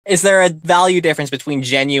Is there a value difference between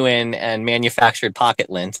genuine and manufactured pocket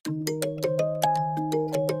lint?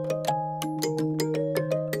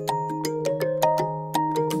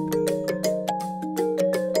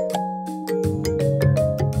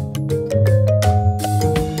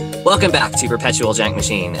 Welcome back to Perpetual Jank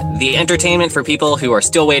Machine, the entertainment for people who are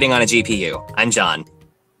still waiting on a GPU. I'm John.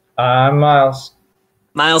 I'm Miles.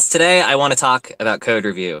 Miles, today I want to talk about code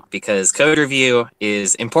review because code review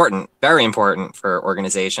is important, very important for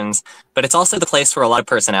organizations, but it's also the place where a lot of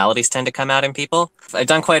personalities tend to come out in people. I've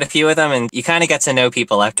done quite a few of them, and you kind of get to know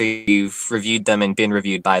people after you've reviewed them and been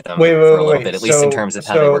reviewed by them for a little bit, at least in terms of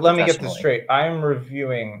how they work let me get this professionally. straight. I'm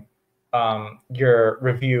reviewing your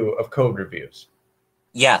review of code reviews.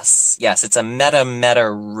 Yes, it's a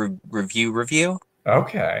meta review.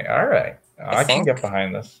 Okay, all right. I can get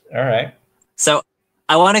behind this. All right. So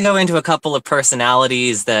I want to go into a couple of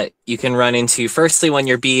personalities that you can run into. Firstly, when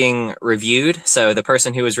you're being reviewed, so the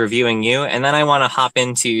person who is reviewing you, and then I want to hop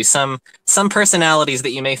into some personalities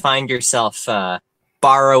that you may find yourself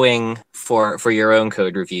borrowing for your own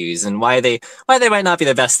code reviews, and why they might not be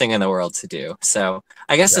the best thing in the world to do. So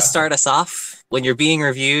I guess to start us off, when you're being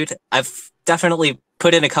reviewed, I've definitely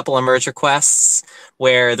put in a couple of merge requests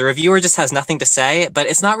where the reviewer just has nothing to say, but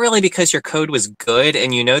it's not really because your code was good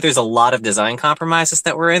and you know there's a lot of design compromises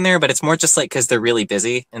that were in there, but it's more just like because they're really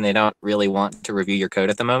busy and they don't really want to review your code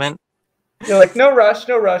at the moment. You're like, no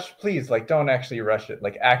rush, please, like, don't actually rush it.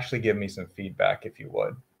 Like, actually give me some feedback if you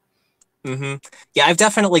would. Yeah, I've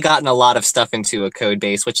definitely gotten a lot of stuff into a code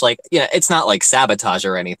base, which, like, yeah, it's not like sabotage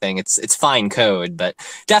or anything. It's fine code, but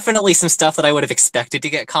definitely some stuff that I would have expected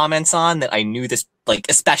to get comments on that I knew this, like,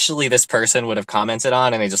 especially this person would have commented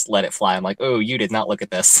on, and they just let it fly. I'm like, oh, you did not look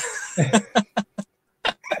at this.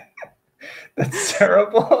 That's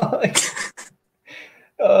terrible.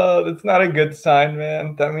 Oh, that's not a good sign,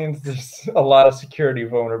 man. That means there's a lot of security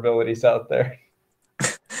vulnerabilities out there.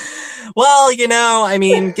 Well, you know, I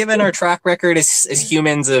mean, given our track record as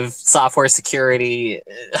humans of software security,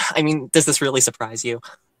 I mean, does this really surprise you?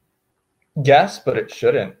 Yes, but it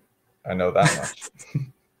shouldn't. I know that much.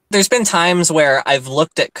 There's been times where I've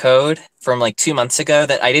looked at code from like 2 months ago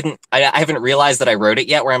that I haven't realized that I wrote it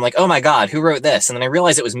yet, where I'm like, oh my God, who wrote this? And then I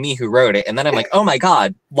realize it was me who wrote it. And then I'm like, oh my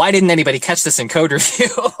God, why didn't anybody catch this in code review?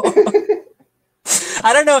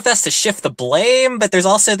 I don't know if that's to shift the blame, but there's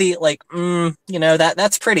also the, like, you know,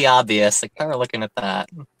 that's pretty obvious. Like, we're looking at that.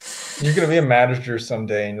 You're going to be a manager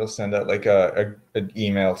someday, and you'll send out like an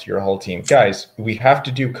email to your whole team. Guys, we have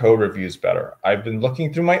to do code reviews better. I've been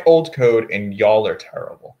looking through my old code, and y'all are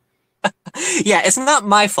terrible. Yeah, it's not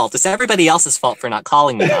my fault. It's everybody else's fault for not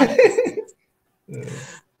calling me on it.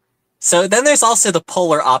 So then there's also the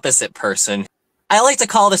polar opposite person. I like to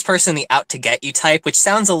call this person the out to get you type, which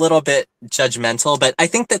sounds a little bit judgmental, but I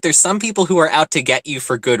think that there's some people who are out to get you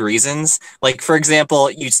for good reasons. Like, for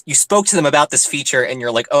example, you spoke to them about this feature and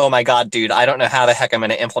you're like, oh my God, dude, I don't know how the heck I'm going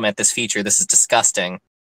to implement this feature. This is disgusting.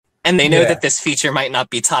 And they know that this feature might not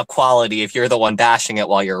be top quality if you're the one bashing it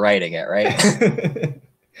while you're writing it, right?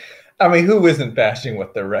 I mean, who isn't bashing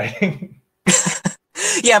what they're writing?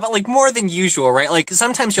 Yeah, but like more than usual, right? Like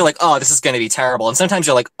sometimes you're like, oh, this is going to be terrible. And sometimes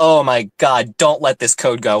you're like, oh my God, don't let this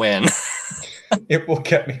code go in. It will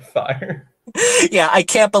get me fired. Yeah, I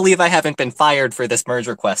can't believe I haven't been fired for this merge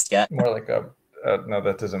request yet. More like no,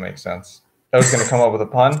 that doesn't make sense. I was going to come up with a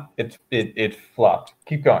pun. It flopped.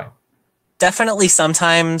 Keep going. Definitely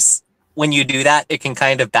sometimes when you do that, it can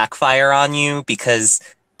kind of backfire on you because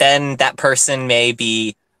then that person may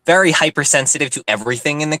be very hypersensitive to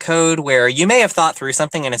everything in the code, where you may have thought through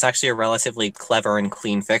something and it's actually a relatively clever and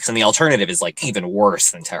clean fix, and the alternative is like even worse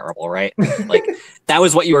than terrible, right? Like that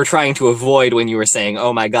was what you were trying to avoid when you were saying,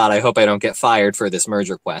 oh my God, I hope I don't get fired for this merge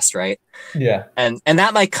request, right? Yeah. And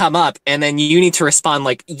that might come up, and then you need to respond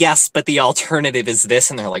like, yes, but the alternative is this,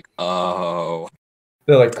 and they're like, oh.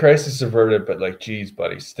 They're like, crisis averted, but like, geez,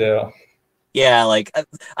 buddy, still. Yeah, like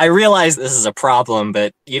I realize this is a problem,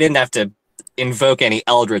 but you didn't have to invoke any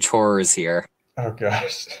eldritch horrors here. Oh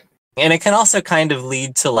gosh. And it can also kind of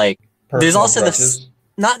lead to like there's also grudges.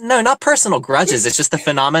 Not personal grudges. It's just the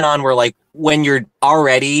phenomenon where like when you're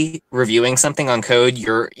already reviewing something on code,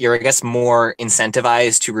 you're I guess more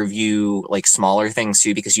incentivized to review like smaller things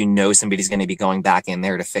too, because you know somebody's going to be going back in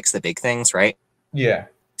there to fix the big things, right? Yeah.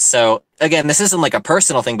 So again, this isn't like a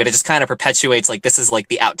personal thing, but it just kind of perpetuates like this is like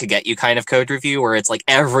the out to get you kind of code review, where it's like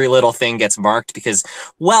every little thing gets marked because,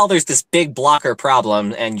 well, there's this big blocker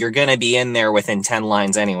problem and you're going to be in there within 10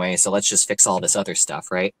 lines anyway. So let's just fix all this other stuff,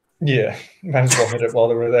 right? Yeah. Might as well hit it while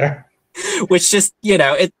they were there. Which just, you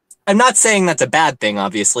know, I'm not saying that's a bad thing,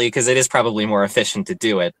 obviously, because it is probably more efficient to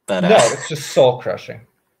do it. But no, it's just soul crushing.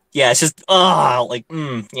 Yeah, it's just didn't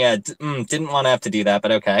want to have to do that,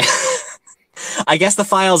 but okay. I guess the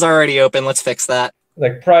file's already open. Let's fix that.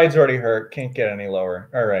 Like pride's already hurt. Can't get any lower.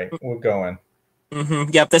 All right, we're going.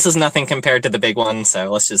 Yep, this is nothing compared to the big one,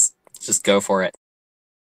 so let's just go for it.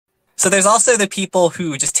 So there's also the people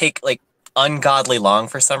who just take like ungodly long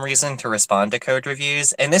for some reason to respond to code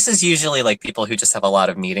reviews, and this is usually like people who just have a lot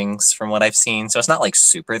of meetings from what I've seen, so it's not like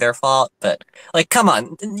super their fault, but like come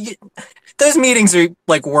on, those meetings are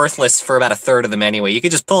like worthless for about a third of them anyway. You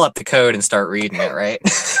could just pull up the code and start reading it, right?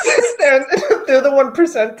 they're the one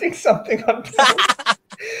presenting something on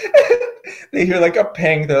they hear like a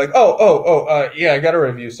ping. They're like, yeah, I got to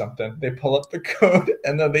review something. They pull up the code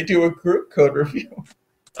and then they do a group code review.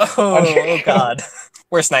 Oh God.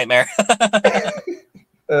 Worst nightmare.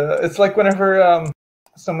 It's like whenever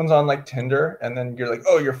someone's on like Tinder and then you're like,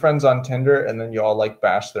 oh, your friend's on Tinder, and then you all like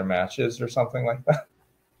bash their matches or something like that.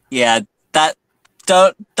 Yeah, that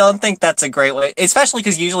don't think that's a great way, especially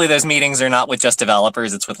because usually those meetings are not with just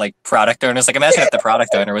developers, it's with like product owners. Like imagine if the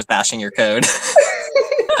product owner was bashing your code.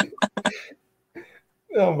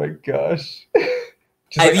 Oh my gosh.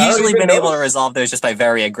 I've usually been able to resolve those just by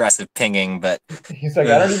very aggressive pinging, but he's like,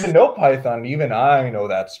 I don't even know Python. Even I know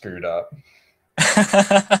that's screwed up.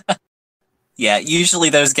 Yeah, usually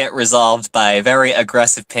those get resolved by very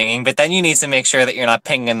aggressive pinging, but then you need to make sure that you're not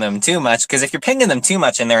pinging them too much, because if you're pinging them too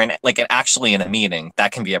much and they're actually in a meeting,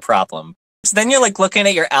 that can be a problem. So then you're like looking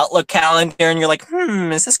at your Outlook calendar and you're like,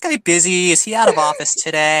 is this guy busy? Is he out of office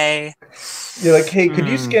today? You're like, hey, could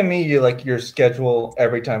you scan me your schedule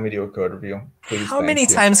every time we do a code review, please? How many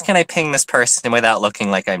times can I ping this person without looking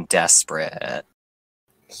like I'm desperate?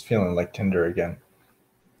 It's feeling like Tinder again.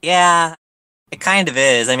 Yeah, it kind of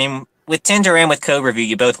is. I mean, with Tinder and with code review,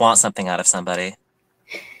 you both want something out of somebody.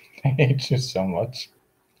 I hate you so much.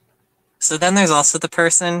 So then there's also the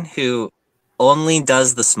person who only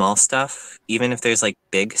does the small stuff, even if there's like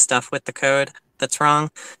big stuff with the code that's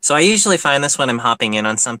wrong. So I usually find this when I'm hopping in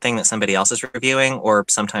on something that somebody else is reviewing, or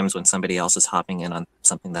sometimes when somebody else is hopping in on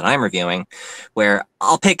something that I'm reviewing, where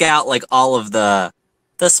I'll pick out like all of the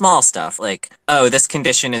small stuff, like, oh, this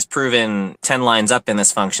condition is proven 10 lines up in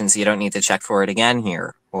this function, so you don't need to check for it again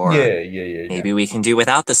here. Or maybe we can do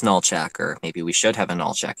without this null check, or maybe we should have a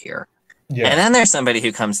null check here. Yeah. And then there's somebody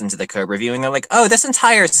who comes into the code review and they're like, oh, this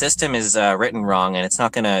entire system is written wrong and it's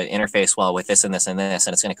not going to interface well with this and this and this,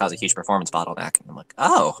 and it's going to cause a huge performance bottleneck. And I'm like,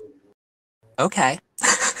 oh, okay.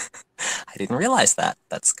 I didn't realize that.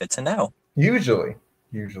 That's good to know. Usually.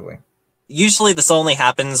 Usually this only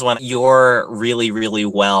happens when you're really, really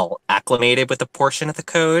well acclimated with a portion of the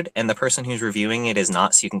code and the person who's reviewing it is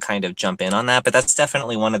not, so you can kind of jump in on that. But that's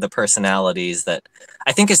definitely one of the personalities that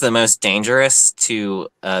I think is the most dangerous to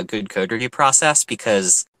a good code review process,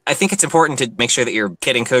 because I think it's important to make sure that you're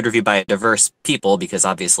getting code reviewed by diverse people, because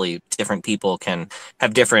obviously different people can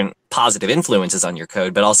have different positive influences on your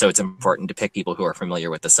code, but also it's important to pick people who are familiar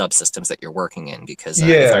with the subsystems that you're working in, because if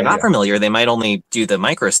they're not familiar, they might only do the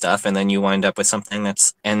micro stuff, and then you wind up with something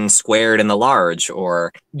that's n squared in the large,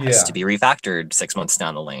 or has to be refactored 6 months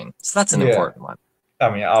down the lane. So that's an important one. I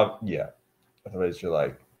mean, otherwise you're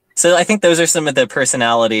like... So I think those are some of the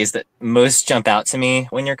personalities that most jump out to me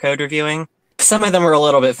when you're code reviewing. Some of them are a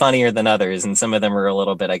little bit funnier than others, and some of them are a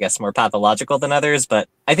little bit, I guess, more pathological than others, but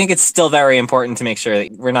I think it's still very important to make sure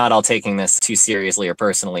that we're not all taking this too seriously or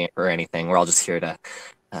personally or anything. We're all just here to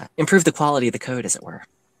improve the quality of the code, as it were.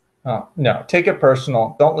 Oh, no, take it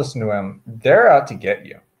personal. Don't listen to them. They're out to get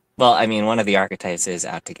you. Well, I mean, one of the archetypes is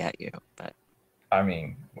out to get you, but... I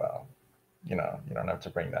mean, well, you don't have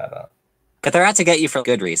to bring that up. But they're out to get you for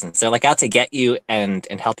good reasons. They're like out to get you and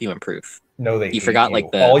help you improve. No, they you forgot you. Like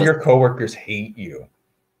all your coworkers hate you.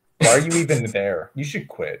 Why are you even there? You should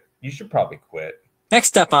quit. You should probably quit.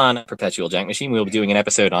 Next up on Perpetual Jank Machine, we'll be doing an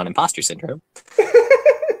episode on imposter syndrome.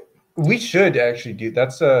 We should actually do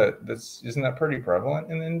that's isn't that pretty prevalent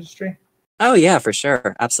in the industry? Oh yeah, for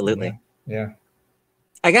sure. Absolutely. Yeah.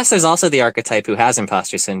 I guess there's also the archetype who has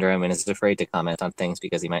imposter syndrome and is afraid to comment on things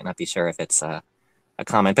because he might not be sure if it's a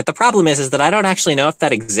comment. But the problem is that I don't actually know if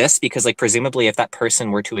that exists, because like presumably if that person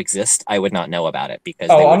were to exist, I would not know about it, because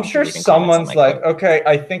I'm sure someone's like, okay,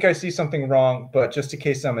 I think I see something wrong, but just in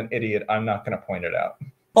case I'm an idiot, I'm not going to point it out.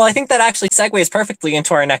 Well, I think that actually segues perfectly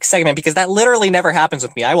into our next segment, because that literally never happens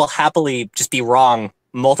with me. I will happily just be wrong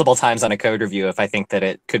multiple times on a code review if I think that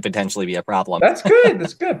it could potentially be a problem. That's good.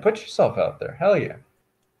 That's good. Put yourself out there. Hell yeah.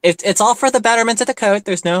 It's all for the betterment of the code.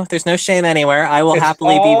 There's no shame anywhere. I will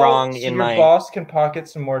happily be wrong in my... Your boss can pocket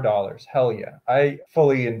some more dollars. Hell yeah. I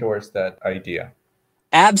fully endorse that idea.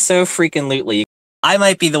 Abso-freaking-lutely. I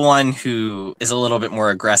might be the one who is a little bit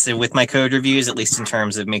more aggressive with my code reviews, at least in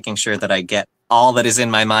terms of making sure that I get all that is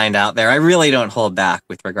in my mind out there. I really don't hold back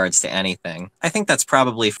with regards to anything. I think that's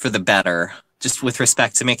probably for the better, just with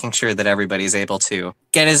respect to making sure that everybody's able to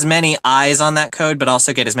get as many eyes on that code, but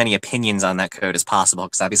also get as many opinions on that code as possible.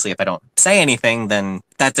 Because obviously, if I don't say anything, then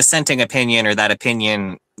that dissenting opinion or that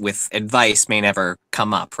opinion with advice may never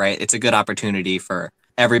come up, right? It's a good opportunity for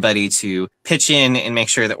everybody to pitch in and make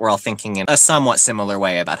sure that we're all thinking in a somewhat similar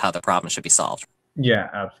way about how the problem should be solved. Yeah,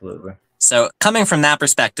 absolutely. So coming from that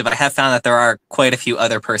perspective, I have found that there are quite a few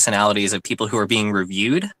other personalities of people who are being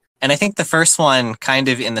reviewed. And I think the first one, kind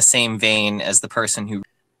of in the same vein as the person who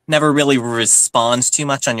never really responds too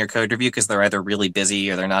much on your code review because they're either really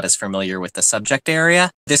busy or they're not as familiar with the subject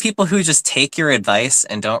area. There's people who just take your advice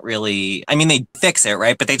and don't really, I mean, they fix it,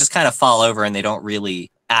 right? But they just kind of fall over and they don't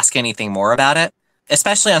really ask anything more about it.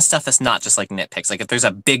 Especially on stuff that's not just like nitpicks. Like if there's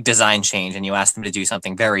a big design change and you ask them to do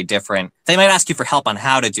something very different, they might ask you for help on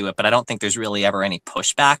how to do it, but I don't think there's really ever any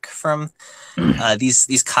pushback from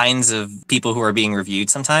these kinds of people who are being reviewed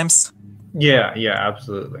sometimes. Yeah,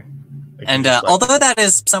 absolutely. And although that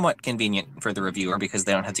is somewhat convenient for the reviewer because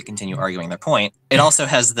they don't have to continue arguing their point, it also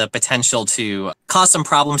has the potential to cause some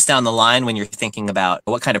problems down the line when you're thinking about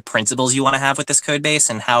what kind of principles you want to have with this code base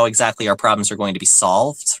and how exactly our problems are going to be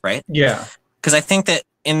solved, right? Yeah. Because I think that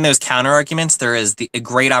in those counter arguments, there is a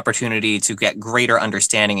great opportunity to get greater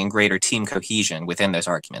understanding and greater team cohesion within those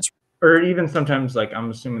arguments. Or even sometimes, like,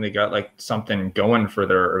 I'm assuming they got like something going for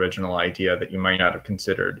their original idea that you might not have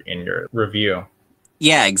considered in your review.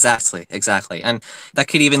 Yeah, exactly. And that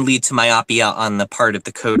could even lead to myopia on the part of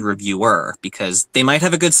the code reviewer because they might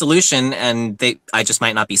have a good solution and I just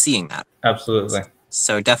might not be seeing that. Absolutely.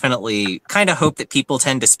 So definitely kind of hope that people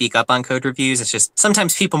tend to speak up on code reviews. It's just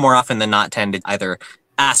sometimes people more often than not tend to either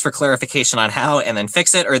ask for clarification on how and then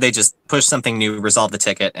fix it, or they just push something new, resolve the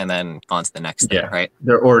ticket, and then on to the next thing, right?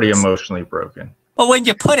 They're already emotionally broken. Well, when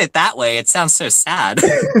you put it that way, it sounds so sad.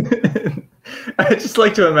 I just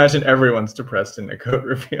like to imagine everyone's depressed in a code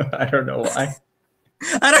review. I don't know why.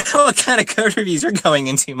 I don't know what kind of code reviews you're going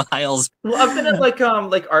into, Miles. Well, I've been at like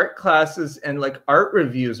art classes and like art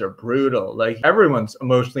reviews are brutal. Like everyone's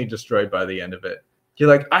emotionally destroyed by the end of it. You're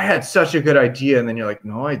like, I had such a good idea. And then you're like,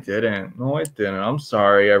 no, I didn't. I'm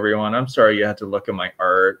sorry, everyone. I'm sorry you had to look at my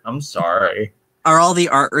art. I'm sorry. Are all the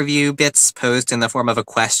art review bits posed in the form of a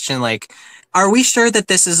question? Like, are we sure that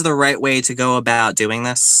this is the right way to go about doing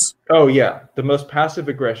this? Oh, yeah. The most passive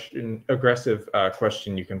aggressive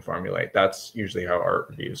question you can formulate. That's usually how art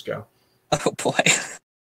reviews go. Oh, boy.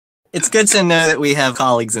 It's good to know that we have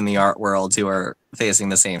colleagues in the art world who are facing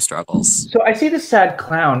the same struggles. So I see the sad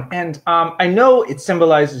clown, and I know it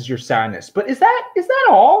symbolizes your sadness, but is that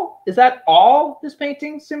all? Is that all this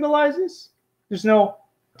painting symbolizes? There's no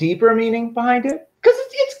deeper meaning behind it? Because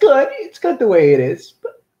it's good. It's good the way it is.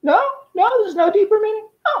 But no, there's no deeper meaning?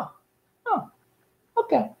 Oh,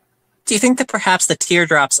 okay. Do you think that perhaps the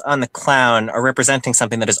teardrops on the clown are representing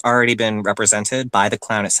something that has already been represented by the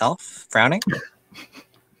clown itself, frowning?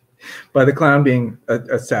 By the clown being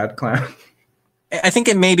a sad clown. I think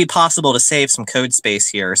it may be possible to save some code space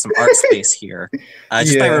here, some art space here,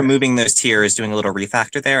 just by removing those tears, doing a little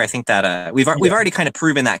refactor there. I think that we've already kind of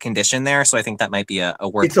proven that condition there, so I think that might be a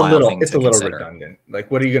worthwhile thing to consider. It's a little redundant.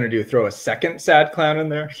 Like, what are you going to do? Throw a second sad clown in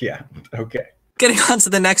there? Yeah. Okay. Getting on to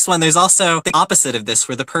the next one, there's also the opposite of this,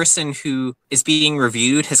 where the person who is being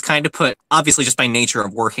reviewed has kind of put, obviously just by nature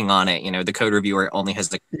of working on it, the code reviewer only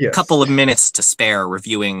has a couple of minutes to spare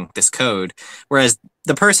reviewing this code, whereas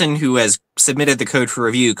the person who has submitted the code for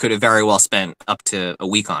review could have very well spent up to a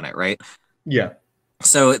week on it, right? Yeah.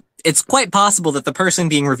 So it's quite possible that the person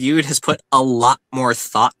being reviewed has put a lot more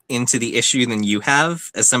thought into the issue than you have,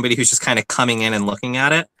 as somebody who's just kind of coming in and looking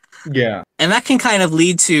at it. Yeah. And that can kind of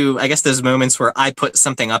lead to, I guess, those moments where I put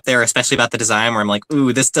something up there, especially about the design, where I'm like,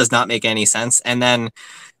 ooh, this does not make any sense. And then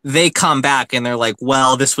they come back and they're like,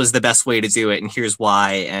 well, this was the best way to do it, and here's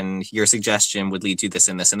why, and your suggestion would lead to this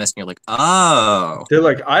and this and this. And you're like, oh. They're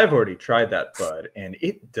like, I've already tried that, bud, and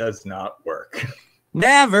it does not work.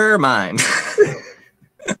 Never mind.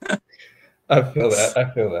 I feel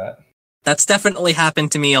that. That's definitely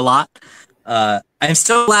happened to me a lot. I'm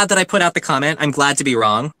still glad that I put out the comment. I'm glad to be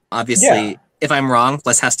wrong. Obviously, if I'm wrong,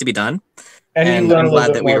 less has to be done. And I'm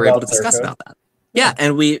glad that we were able to discuss about that. Yeah,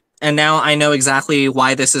 and now I know exactly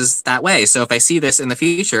why this is that way. So if I see this in the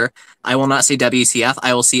future, I will not see WTF.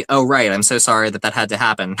 I will see, oh, right, I'm so sorry that had to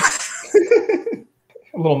happen.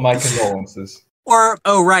 A little my condolences. Or,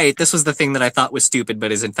 oh, right, this was the thing that I thought was stupid,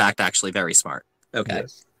 but is in fact actually very smart. Okay.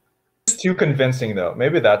 Yes. It's too convincing, though.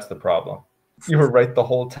 Maybe that's the problem. You were right the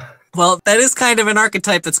whole time. Well, that is kind of an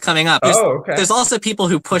archetype that's coming up. Okay. There's also people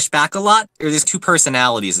who push back a lot, or there's two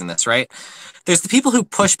personalities in this, right? There's the people who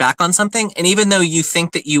push back on something, and even though you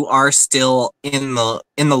think that you are still in the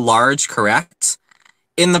large correct,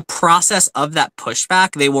 in the process of that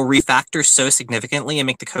pushback, they will refactor so significantly and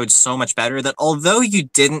make the code so much better that although you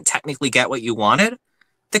didn't technically get what you wanted,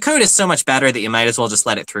 the code is so much better that you might as well just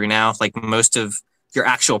let it through now. Like most of your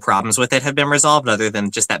actual problems with it have been resolved, other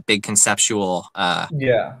than just that big conceptual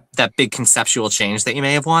change that you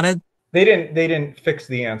may have wanted. They didn't fix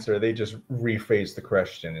the answer. They just rephrased the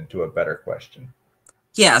question into a better question.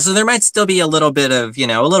 Yeah, so there might still be a little bit of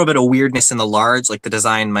weirdness in the large, like the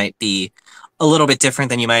design might be a little bit different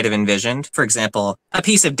than you might have envisioned. For example, a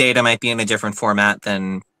piece of data might be in a different format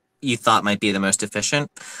than you thought might be the most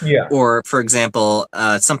efficient. Yeah. Or, for example,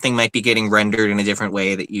 something might be getting rendered in a different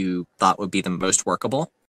way that you thought would be the most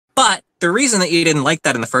workable. But the reason that you didn't like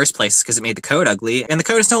that in the first place is because it made the code ugly, and the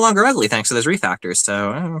code is no longer ugly thanks to those refactors,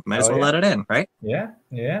 so might as well let it in, right? Yeah.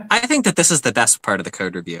 I think that this is the best part of the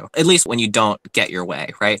code review, at least when you don't get your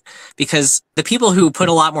way, right? Because the people who put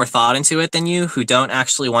a lot more thought into it than you, who don't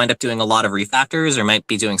actually wind up doing a lot of refactors or might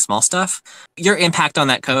be doing small stuff, your impact on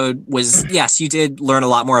that code was, yes, you did learn a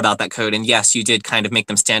lot more about that code, and yes, you did kind of make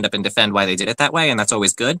them stand up and defend why they did it that way, and that's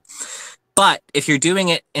always good. But if you're doing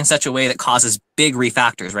it in such a way that causes big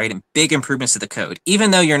refactors, right, and big improvements to the code,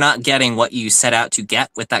 even though you're not getting what you set out to get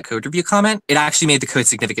with that code review comment, it actually made the code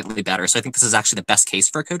significantly better. So I think this is actually the best case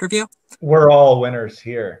for a code review. We're all winners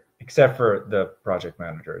here, except for the project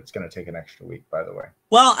manager. It's going to take an extra week, by the way.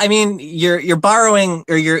 Well, I mean, you're borrowing,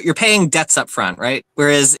 or you're paying debts up front, right?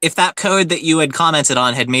 Whereas if that code that you had commented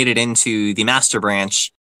on had made it into the master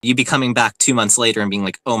branch, you'd be coming back 2 months later and being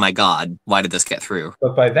like, oh my God, why did this get through?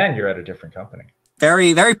 But by then you're at a different company.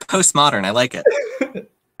 Very, very postmodern. I like it.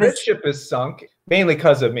 This ship is sunk, mainly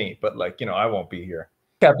because of me, but I won't be here.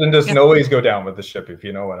 Captain doesn't always go down with the ship, if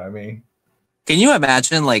you know what I mean. Can you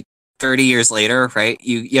imagine 30 years later, right?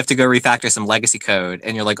 You have to go refactor some legacy code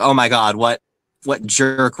and you're like, oh my God, what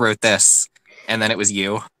jerk wrote this? And then it was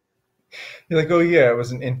you. You're like, oh yeah, it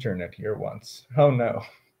was an intern at here once. Oh no.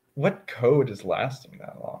 What code is lasting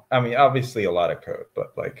that long? I mean, obviously a lot of code,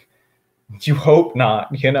 but you hope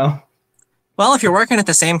not, Well, if you're working at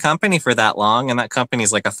the same company for that long and that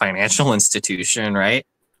company's like a financial institution, right?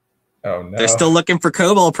 Oh no. They're still looking for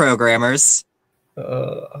COBOL programmers.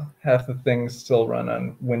 Half the things still run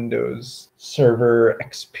on Windows Server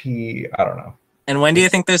XP. I don't know. And when do you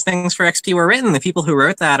think those things for XP were written? The people who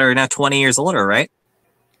wrote that are now 20 years older, right?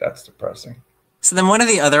 That's depressing. So then one of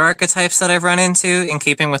the other archetypes that I've run into in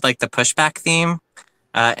keeping with the pushback theme,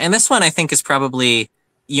 and this one I think is probably,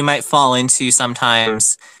 you might fall into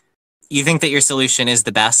sometimes, you think that your solution is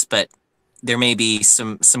the best, but there may be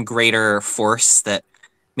some greater force that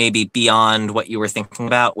may be beyond what you were thinking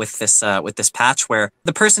about with this patch, where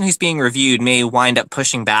the person who's being reviewed may wind up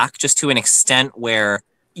pushing back just to an extent where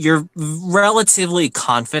you're relatively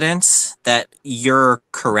confident that you're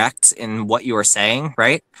correct in what you are saying,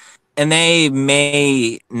 right? And they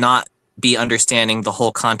may not be understanding the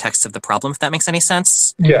whole context of the problem, if that makes any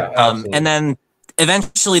sense. Yeah, absolutely. And then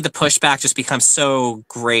eventually the pushback just becomes so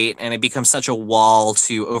great and it becomes such a wall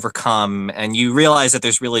to overcome. And you realize that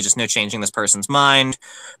there's really just no changing this person's mind,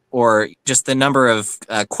 or just the number of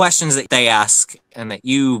questions that they ask and that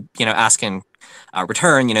you ask in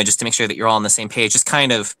return, just to make sure that you're all on the same page, just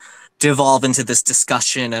kind of devolve into this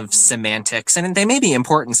discussion of semantics. And they may be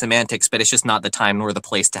important semantics, but it's just not the time nor the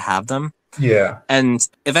place to have them. Yeah. And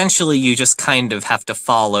eventually you just kind of have to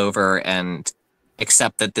fall over and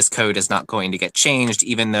accept that this code is not going to get changed,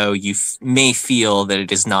 even though you may feel that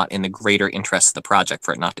it is not in the greater interest of the project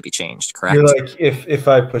for it not to be changed, correct? You're like, if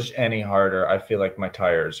I push any harder, I feel like my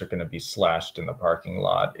tires are going to be slashed in the parking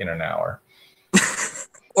lot in an hour.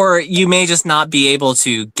 Or you may just not be able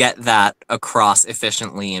to get that across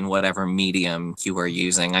efficiently in whatever medium you are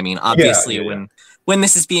using. I mean, obviously, when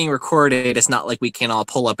this is being recorded, it's not like we can all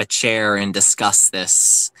pull up a chair and discuss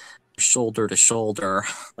this shoulder to shoulder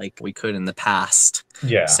like we could in the past.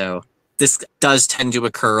 Yeah. So this does tend to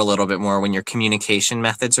occur a little bit more when your communication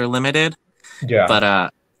methods are limited. Yeah.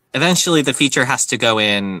 But eventually the feature has to go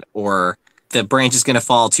in, or the branch is going to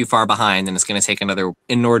fall too far behind and it's going to take another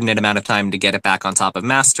inordinate amount of time to get it back on top of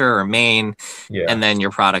master or main. Yeah. And then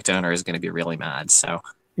your product owner is going to be really mad. So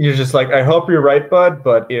you're just like, I hope you're right, bud,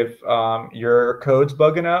 but if your code's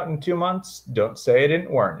bugging out in 2 months, don't say I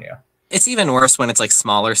didn't warn you. It's even worse when it's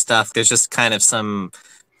smaller stuff. There's just kind of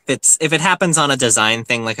if it happens on a design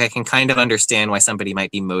thing, I can kind of understand why somebody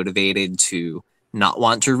might be motivated to not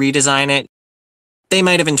want to redesign it. They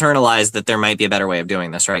might have internalized that there might be a better way of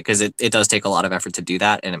doing this, right? Because it does take a lot of effort to do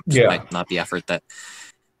that, and it might not be effort that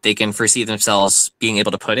they can foresee themselves being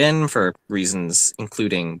able to put in for reasons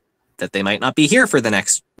including that they might not be here for the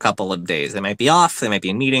next couple of days. They might be off, they might be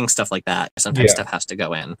in meetings, stuff like that. Sometimes stuff has to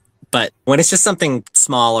go in. But when it's just something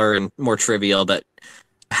smaller and more trivial, but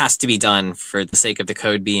has to be done for the sake of the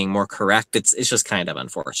code being more correct, it's just kind of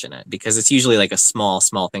unfortunate, because it's usually like a small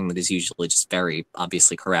thing that is usually just very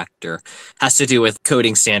obviously correct, or has to do with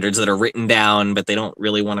coding standards that are written down, but they don't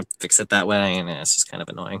really want to fix it that way, and it's just kind of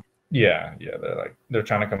annoying. Yeah, they're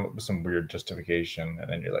trying to come up with some weird justification, and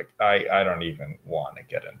then you're like, I don't even want to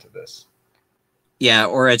get into this. Yeah,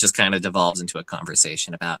 or it just kind of devolves into a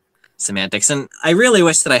conversation about semantics, and I really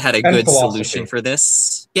wish that I had a good solution for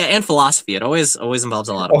this. Yeah, and philosophy. It always involves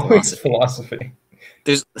a lot of philosophy.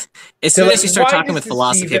 There's as soon as you start talking with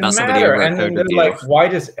philosophy about somebody over a code review, like, why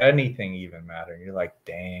does anything even matter? You're like,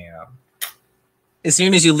 damn. As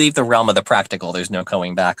soon as you leave the realm of the practical, there's no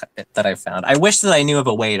going back that I've found. I wish that I knew of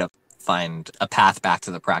a way to find a path back to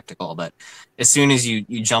the practical, but as soon as you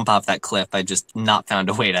jump off that cliff, I just not found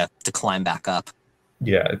a way to climb back up.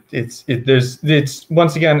 Yeah, it's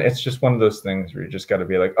once again, it's just one of those things where you just got to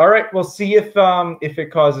be like, all right, we'll see if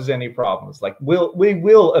it causes any problems. Like we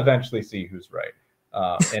will eventually see who's right,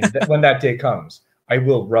 and when that day comes, I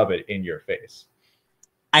will rub it in your face.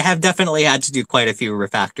 I have definitely had to do quite a few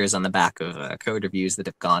refactors on the back of code reviews that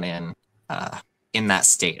have gone in that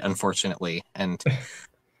state, unfortunately, and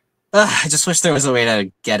I just wish there was a way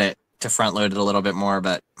to get it to front load it a little bit more,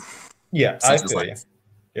 but yeah, I feel you.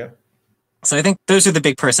 Yeah. So I think those are the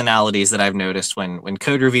big personalities that I've noticed when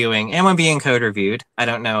code reviewing and when being code reviewed. I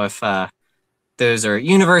don't know if those are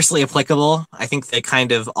universally applicable. I think they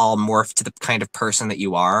kind of all morph to the kind of person that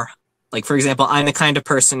you are. Like, for example, I'm the kind of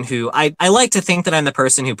person who I like to think that I'm the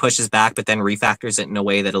person who pushes back, but then refactors it in a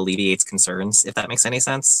way that alleviates concerns, if that makes any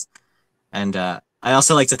sense. And I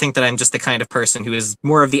also like to think that I'm just the kind of person who is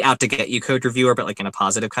more of the out to get you code reviewer, but like in a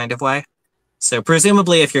positive kind of way. So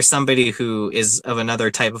presumably, if you're somebody who is of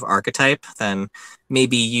another type of archetype, then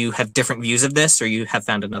maybe you have different views of this, or you have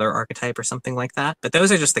found another archetype or something like that. But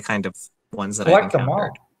those are just the kind of ones that I've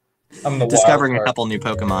encountered. I'm the discovering a couple new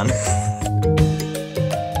Pokemon.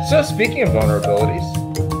 So speaking of vulnerabilities.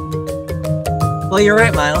 Well, you're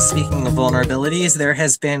right, Miles. Speaking of vulnerabilities, there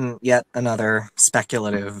has been yet another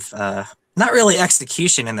speculative, not really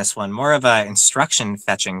execution in this one, more of a instruction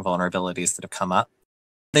fetching vulnerabilities that have come up.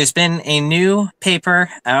 There's been a new paper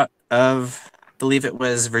out of, I believe it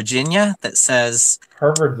was Virginia, that says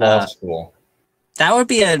Harvard Law School. That would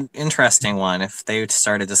be an interesting one if they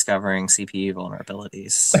started discovering CPU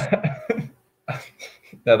vulnerabilities.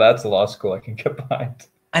 Now that's a law school I can get behind.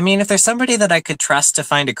 I mean, if there's somebody that I could trust to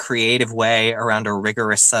find a creative way around a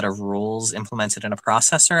rigorous set of rules implemented in a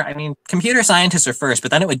processor, I mean, computer scientists are first,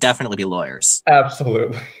 but then it would definitely be lawyers.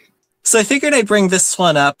 Absolutely. So I figured I'd bring this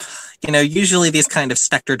one up. You know, usually these kind of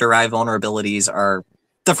specter-derived vulnerabilities are,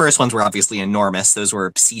 the first ones were obviously enormous. Those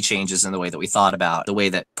were sea changes in the way that we thought about the way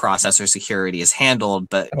that processor security is handled.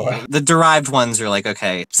 But the derived ones are like,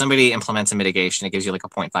 okay, somebody implements a mitigation, it gives you like a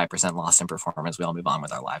 0.5% loss in performance. We all move on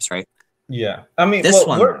with our lives, right? Yeah. I mean, this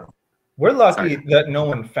one, we're lucky that no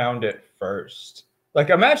one found it first. Like,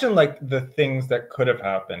 imagine like the things that could have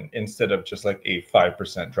happened instead of just like a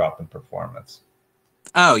 5% drop in performance.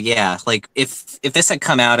 Oh, yeah. Like, if this had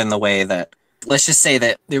come out in the way that, let's just say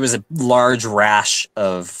that there was a large rash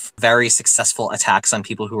of very successful attacks on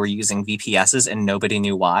people who were using VPSs and nobody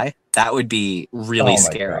knew why, that would be really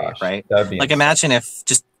scary, right? That'd be like, imagine if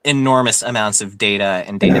just enormous amounts of data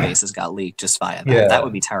and databases got leaked just via that. Yeah. That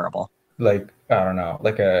would be terrible. Like, I don't know,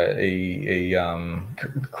 like a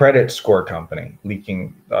credit score company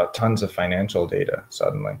leaking tons of financial data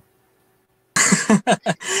suddenly.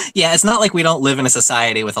 Yeah, it's not like we don't live in a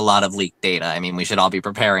society with a lot of leaked data. I mean, we should all be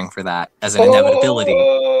preparing for that as an inevitability.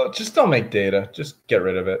 Just don't make data. Just get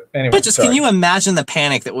rid of it. Anyway, but just can you imagine the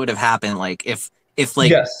panic that would have happened, like if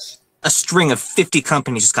like a string of 50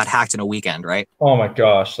 companies just got hacked in a weekend, right? Oh my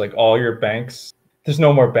gosh, like all your banks, there's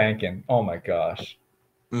no more banking. Oh my gosh.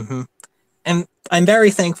 Mm-hmm. And I'm very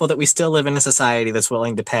thankful that we still live in a society that's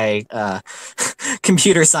willing to pay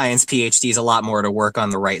computer science PhDs a lot more to work on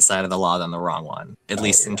the right side of the law than the wrong one, at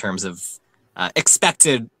least in terms of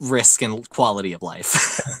expected risk and quality of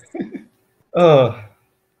life.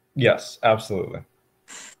 Yes, absolutely.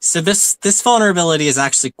 So this vulnerability is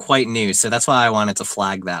actually quite new, so that's why I wanted to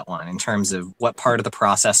flag that one in terms of what part of the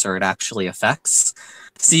processor it actually affects.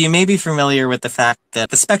 So you may be familiar with the fact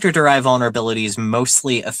that the specter-derived vulnerabilities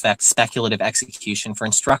mostly affect speculative execution for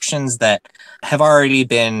instructions that have already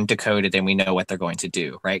been decoded and we know what they're going to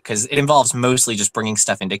do, right? Because it involves mostly just bringing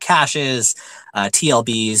stuff into caches,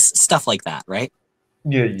 TLBs, stuff like that, right?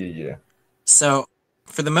 Yeah. So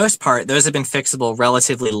for the most part, those have been fixable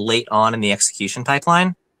relatively late on in the execution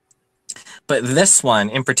pipeline. But this one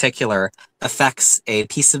in particular affects a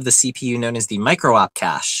piece of the CPU known as the micro-op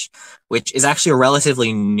cache, which is actually a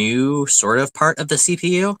relatively new sort of part of the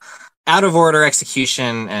CPU. Out of order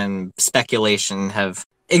execution and speculation have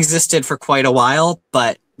existed for quite a while,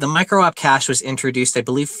 but the micro-op cache was introduced, I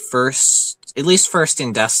believe, at least first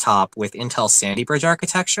in desktop with Intel's Sandy Bridge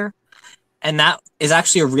architecture. And that is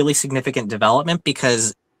actually a really significant development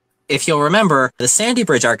because if you'll remember, the Sandy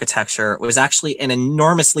Bridge architecture was actually an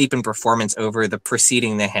enormous leap in performance over the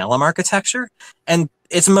preceding Nehalem architecture. And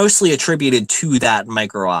it's mostly attributed to that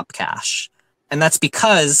micro-op cache. And that's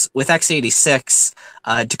because with x86,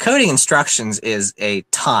 decoding instructions is a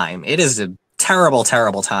time. It is a terrible,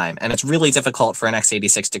 terrible time. And it's really difficult for an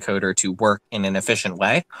x86 decoder to work in an efficient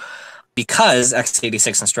way because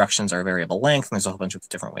x86 instructions are variable length and there's a whole bunch of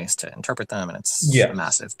different ways to interpret them. And it's a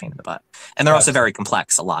massive pain in the butt. And they're also very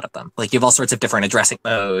complex, a lot of them. Like you have all sorts of different addressing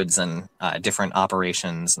modes and different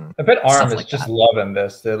operations. And I bet ARM is like just loving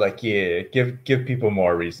this. They're like, yeah, give people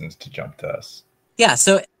more reasons to jump to us. Yeah,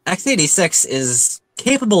 so x86 is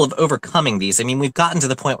capable of overcoming these. I mean, we've gotten to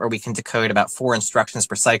the point where we can decode about 4 instructions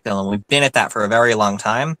per cycle, and we've been at that for a very long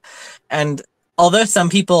time. And although some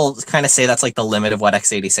people kind of say that's like the limit of what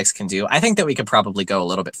x86 can do, I think that we could probably go a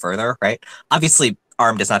little bit further, right? Obviously,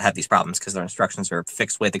 ARM does not have these problems because their instructions are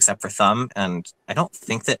fixed width except for thumb, and I don't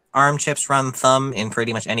think that ARM chips run thumb in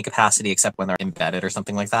pretty much any capacity except when they're embedded or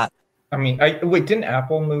something like that. I mean, wait, didn't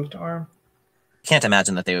Apple move to ARM? Can't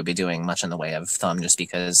imagine that they would be doing much in the way of thumb just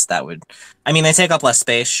because that would, I mean, they take up less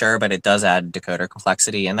space, sure, but it does add decoder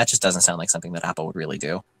complexity, and that just doesn't sound like something that Apple would really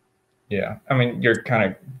do. Yeah, I mean, you're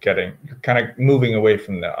kind of moving away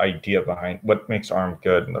from the idea behind what makes ARM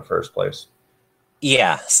good in the first place.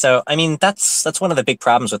 Yeah, so I mean, that's one of the big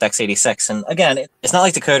problems with x86, and again, it's not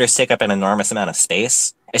like decoders take up an enormous amount of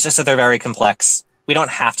space. It's just that they're very complex. We don't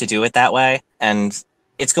have to do it that way, and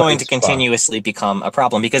it's going to continuously become a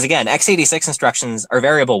problem because, again, x86 instructions are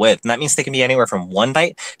variable width, and that means they can be anywhere from 1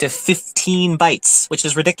 byte to 15 bytes, which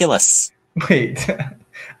is ridiculous. Wait,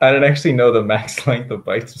 I didn't actually know the max length of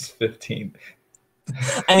bytes was 15.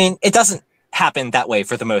 I mean, it doesn't happen that way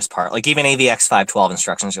for the most part. Like, even AVX512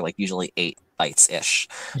 instructions are, like, usually 8 bytes-ish.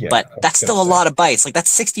 Yeah, but that's still a lot of bytes. Like,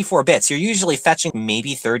 that's 64 bits. You're usually fetching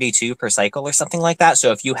maybe 32 per cycle or something like that.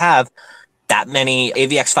 So if you have that many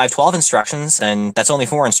AVX512 instructions, and that's only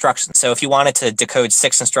 4 instructions. So if you wanted to decode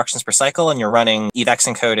 6 instructions per cycle and you're running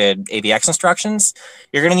EVX encoded AVX instructions,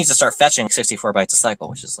 you're going to need to start fetching 64 bytes a cycle,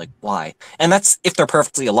 which is like, why? And that's if they're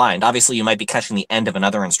perfectly aligned. Obviously, you might be catching the end of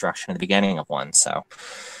another instruction at the beginning of one, so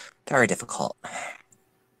very difficult.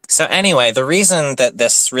 So anyway, the reason that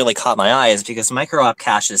this really caught my eye is because micro-op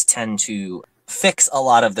caches tend to fix a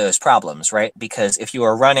lot of those problems, right? Because if you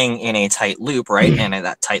are running in a tight loop, right, and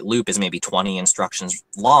that tight loop is maybe 20 instructions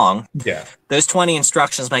long, those 20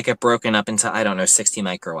 instructions might get broken up into, I don't know, 60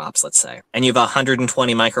 micro-ops, let's say, and you have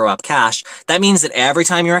 120 micro-op cache. That means that every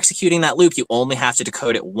time you're executing that loop, you only have to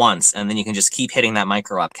decode it once, and then you can just keep hitting that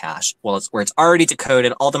micro-op cache. Well, it's where it's already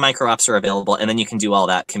decoded, all the micro-ops are available, and then you can do all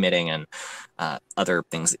that committing and other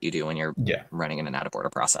things that you do when you're running in an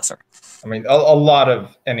out-of-order processor. I mean, a lot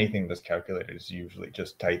of anything that's calculated is usually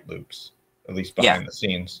just tight loops, at least behind the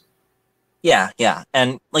scenes. Yeah.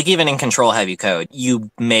 And like even in control-heavy code,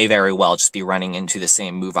 you may very well just be running into the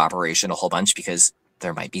same move operation a whole bunch because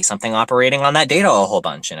there might be something operating on that data a whole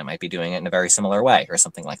bunch, and it might be doing it in a very similar way or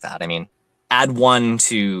something like that. I mean, add 1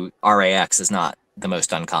 to RAX is not the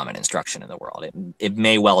most uncommon instruction in the world. It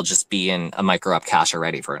may well just be in a micro-op cache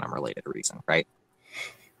already for an unrelated reason, right?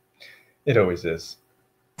 It always is.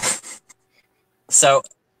 So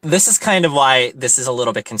this is kind of why this is a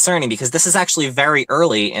little bit concerning, because this is actually very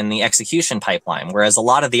early in the execution pipeline, whereas a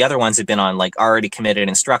lot of the other ones have been on like already committed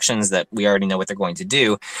instructions that we already know what they're going to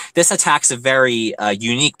do. This attacks a very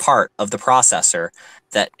unique part of the processor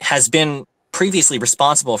that has been previously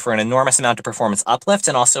responsible for an enormous amount of performance uplift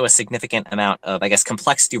and also a significant amount of, I guess,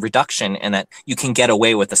 complexity reduction, and that you can get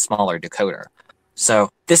away with a smaller decoder. So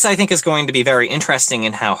this, I think, is going to be very interesting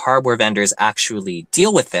in how hardware vendors actually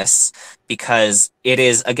deal with this, because it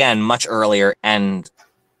is, again, much earlier. And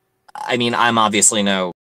I mean, I'm obviously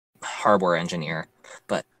no hardware engineer,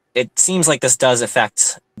 but it seems like this does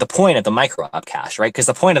affect the point of the micro-op cache, right? Because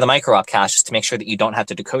the point of the micro-op cache is to make sure that you don't have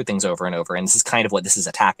to decode things over and over. And this is kind of what this is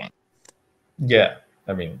attacking. Yeah,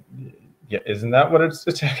 I mean, yeah, isn't that what it's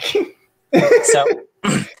attacking? So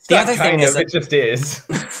the other thing is that, it just is.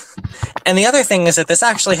 And the other thing is that this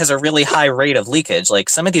actually has a really high rate of leakage. Like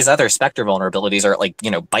some of these other Spectre vulnerabilities are like,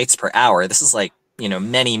 you know, bytes per hour. This is like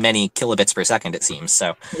many kilobits per second, it seems.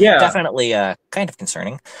 So Yeah. definitely kind of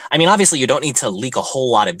concerning. I mean, obviously you don't need to leak a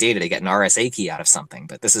whole lot of data to get an RSA key out of something,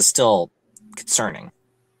 but this is still concerning.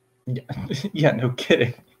 Yeah, no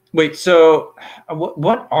kidding. Wait, so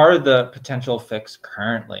what are the potential fixes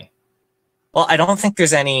currently? Well, I don't think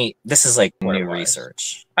there's any. This is like new Wise.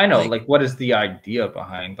 research. I know, like what is the idea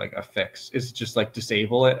behind like a fix? Is it just like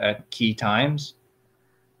disable it at key times?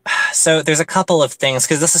 So there's a couple of things,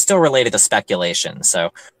 because this is still related to speculation.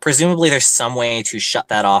 So presumably there's some way to shut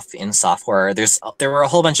that off in software. There were a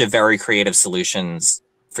whole bunch of very creative solutions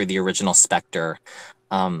for the original Spectre.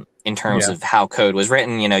 In terms of how code was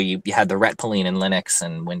written, you had the retpoline in Linux,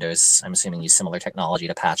 and Windows, I'm assuming, use similar technology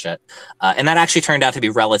to patch it. And that actually turned out to be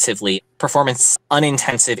relatively performance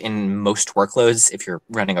unintensive in most workloads. If you're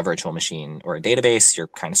running a virtual machine or a database, you're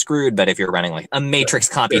kind of screwed. But if you're running like a matrix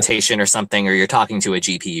computation or something, or you're talking to a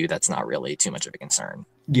GPU, that's not really too much of a concern.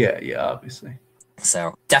 Yeah, obviously.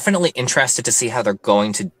 So definitely interested to see how they're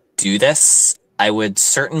going to do this. I would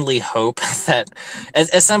certainly hope that,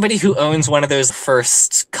 as somebody who owns one of those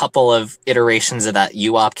first couple of iterations of that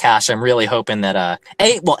UOP cache, I'm really hoping that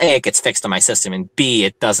A, it gets fixed on my system, and B,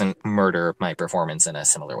 it doesn't murder my performance in a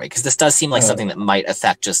similar way. Because this does seem like something that might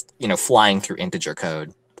affect just flying through integer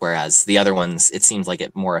code, whereas the other ones, it seems like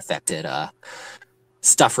it more affected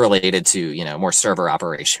stuff related to more server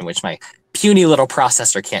operation, which my puny little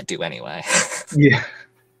processor can't do anyway. Yeah.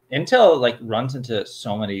 Intel like runs into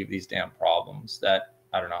so many of these damn problems that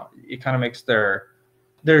I don't know. It kind of makes their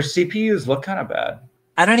CPUs look kind of bad.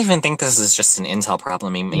 I don't even think this is just an Intel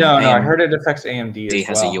problem. No, I heard it affects AMD as well.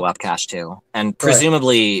 Has a UOP cache too, and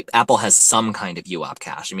presumably Apple has some kind of UOP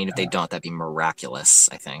cache. I mean, if they don't, that'd be miraculous.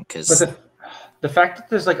 I think because the fact that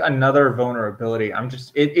there's like another vulnerability,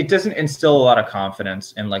 it doesn't instill a lot of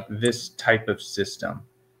confidence in like this type of system.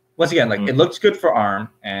 Once again, like it looks good for ARM,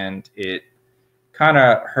 and it kind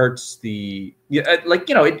of hurts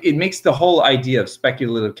it makes the whole idea of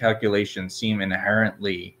speculative calculation seem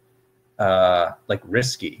inherently like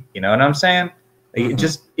risky. You know what I'm saying?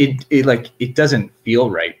 Like, it doesn't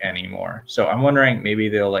feel right anymore. So I'm wondering, maybe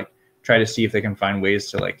they'll like try to see if they can find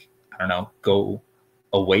ways to like, I don't know, go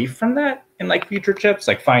away from that in like future chips,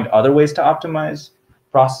 like find other ways to optimize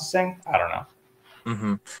processing. I don't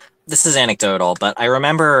know. This is anecdotal, but I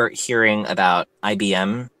remember hearing about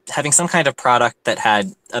IBM having some kind of product that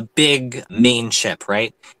had a big main chip,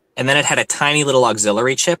 right? And then it had a tiny little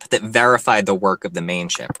auxiliary chip that verified the work of the main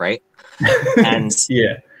chip, right? And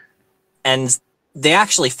and they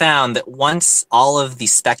actually found that once all of the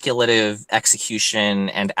speculative execution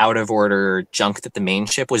and out of order junk that the main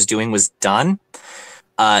chip was doing was done,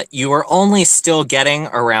 you were only still getting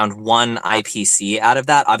around 1 IPC out of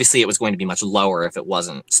that. Obviously, it was going to be much lower if it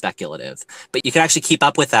wasn't speculative. But you could actually keep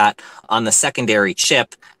up with that on the secondary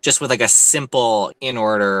chip just with like a simple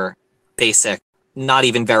in-order, basic, not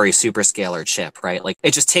even very superscalar chip, right? Like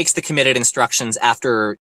it just takes the committed instructions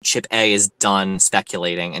after chip A is done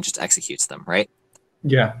speculating and just executes them, right?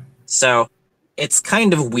 Yeah. So it's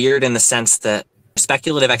kind of weird in the sense that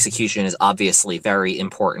speculative execution is obviously very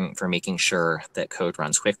important for making sure that code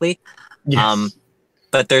runs quickly. Yes.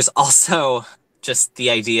 But there's also just the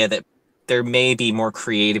idea that there may be more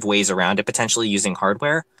creative ways around it, potentially using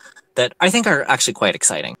hardware, that I think are actually quite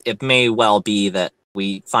exciting. It may well be that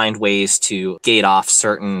we find ways to gate off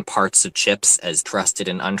certain parts of chips as trusted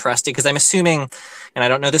and untrusted, because I'm assuming, and I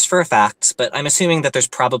don't know this for a fact, but I'm assuming that there's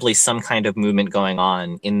probably some kind of movement going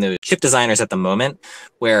on in the chip designers at the moment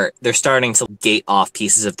where they're starting to gate off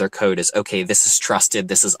pieces of their code as, okay, this is trusted,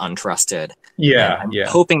 this is untrusted. Yeah, I'm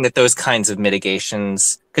hoping that those kinds of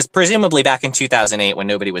mitigations, because presumably back in 2008 when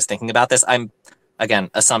nobody was thinking about this,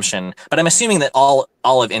 again, assumption, but I'm assuming that all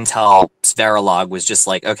of Intel's Verilog was just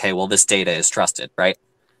like, okay, well, this data is trusted, right?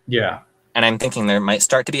 Yeah. And I'm thinking there might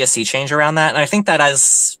start to be a sea change around that. And I think that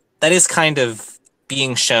is kind of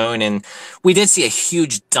being shown. And we did see a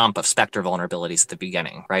huge dump of Spectre vulnerabilities at the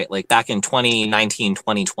beginning, right? Like back in 2019,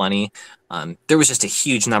 2020, there was just a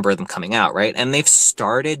huge number of them coming out, right? And they've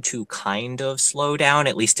started to kind of slow down,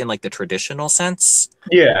 at least in like the traditional sense.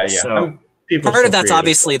 Yeah. So, part of that's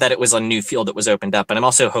obviously that it was a new field that was opened up, but I'm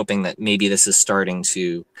also hoping that maybe this is starting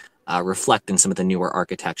to reflect in some of the newer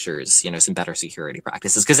architectures, some better security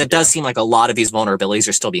practices, because it does seem like a lot of these vulnerabilities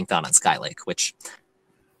are still being found on Skylake, which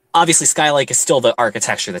obviously Skylake is still the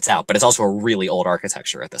architecture that's out, but it's also a really old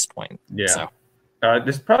architecture at this point. Yeah. So.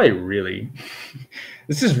 This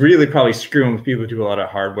is really probably screwing with people who do a lot of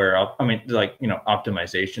hardware.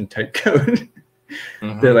 Optimization type code.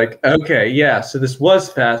 They're like, okay, yeah, so this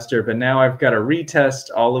was faster, but now I've got to retest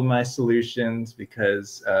all of my solutions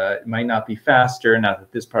because it might not be faster now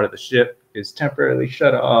that this part of the ship is temporarily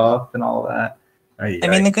shut off and all that. I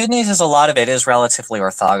mean, the good news is a lot of it is relatively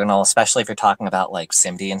orthogonal, especially if you're talking about like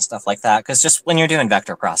SIMD and stuff like that. Because just when you're doing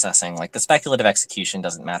vector processing, like the speculative execution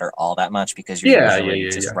doesn't matter all that much because you're usually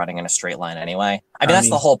just running in a straight line anyway. I mean, that's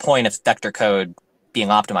the whole point of vector code being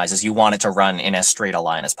optimized, is you want it to run in as straight a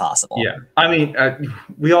line as possible. Yeah, I mean,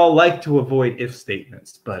 we all like to avoid if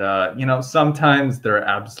statements, but you know, sometimes they're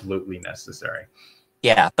absolutely necessary.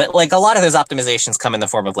 Yeah, but like a lot of those optimizations come in the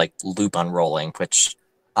form of like loop unrolling, which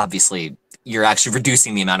obviously you're actually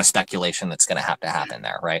reducing the amount of speculation that's going to have to happen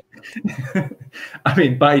there, right? I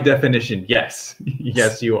mean, by definition, yes.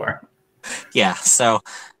 Yes, you are. Yeah, so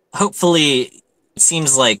hopefully it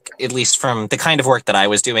seems like, at least from the kind of work that I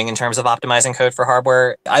was doing in terms of optimizing code for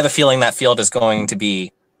hardware, I have a feeling that field is going to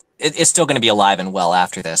be, it's still going to be alive and well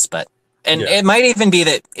after this, but it might even be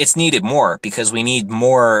that it's needed more because we need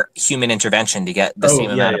more human intervention to get the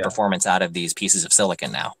same amount of performance out of these pieces of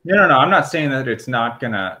silicon now. No. I'm not saying that it's not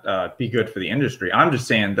going to be good for the industry. I'm just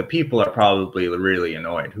saying the people are probably really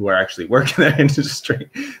annoyed who are actually working in that industry.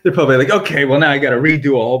 They're probably like, okay, well, now I got to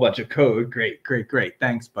redo a whole bunch of code. Great.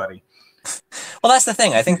 Thanks, buddy. Well, that's the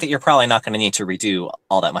thing. I think that you're probably not going to need to redo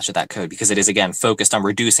all that much of that code because it is, again, focused on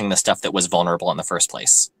reducing the stuff that was vulnerable in the first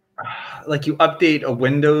place. Like you update a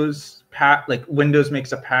Windows like Windows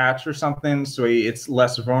makes a patch or something, so it's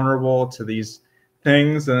less vulnerable to these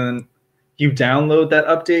things, and you download that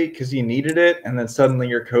update because you needed it, and then suddenly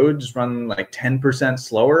your code just run like 10%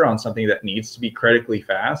 slower on something that needs to be critically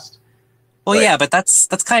fast. Well, yeah, but that's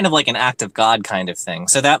kind of like an act of God kind of thing.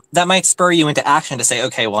 So that might spur you into action to say,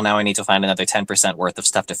 okay, well, now I need to find another 10% worth of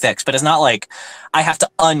stuff to fix. But it's not like I have to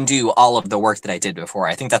undo all of the work that I did before.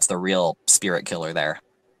 I think that's the real spirit killer there.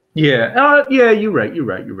 Yeah, you're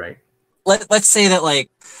right. Let's say that like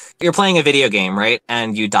you're playing a video game, right?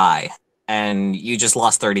 And you die and you just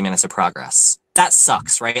lost 30 minutes of progress. That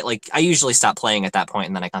sucks, right? Like I usually stop playing at that point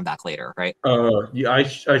and then I come back later, right? Yeah,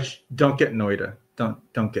 I don't get Noida.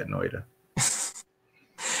 Don't get Noida.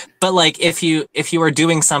 But like if you are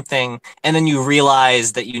doing something and then you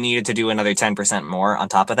realize that you needed to do another 10% more on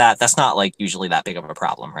top of that, that's not like usually that big of a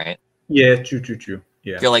problem, right? Yeah, true.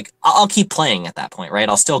 Yeah. You're like, I'll keep playing at that point, right?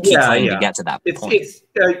 I'll still keep playing to get to that point.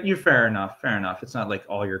 You're fair enough. It's not like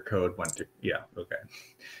all your code went to, okay.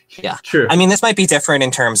 Yeah. True. I mean, this might be different in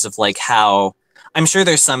terms of like how, I'm sure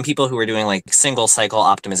there's some people who are doing like single cycle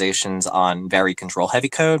optimizations on very control heavy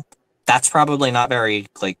code. That's probably not very,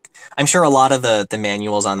 like, I'm sure a lot of the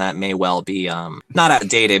manuals on that may well be not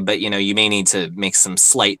outdated, but, you know, you may need to make some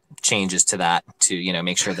slight changes to that to, you know,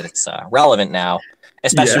 make sure that it's relevant now.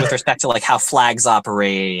 Especially with respect to like how flags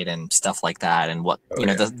operate and stuff like that, and what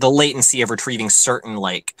the latency of retrieving certain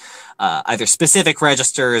like either specific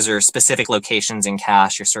registers or specific locations in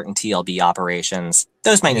cache or certain TLB operations.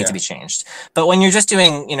 Those might need to be changed. But when you're just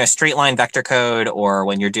doing straight line vector code, or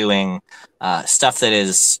when you're doing stuff that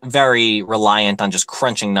is very reliant on just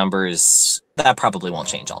crunching numbers, that probably won't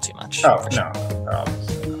change all too much. Oh no.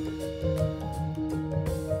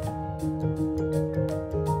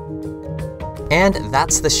 And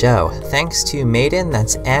that's the show. Thanks to Meydän,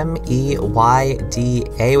 that's Meyda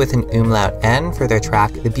with an umlaut N, for their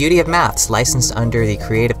track The Beauty of Maths, licensed under the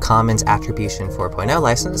Creative Commons Attribution 4.0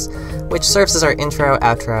 license, which serves as our intro,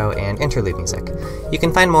 outro, and interlude music. You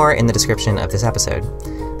can find more in the description of this episode.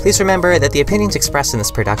 Please remember that the opinions expressed in this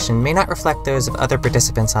production may not reflect those of other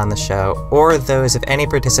participants on the show, or those of any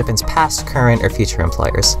participants' past, current, or future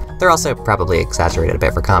employers. They're also probably exaggerated a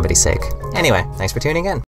bit for comedy's sake. Anyway, thanks for tuning in.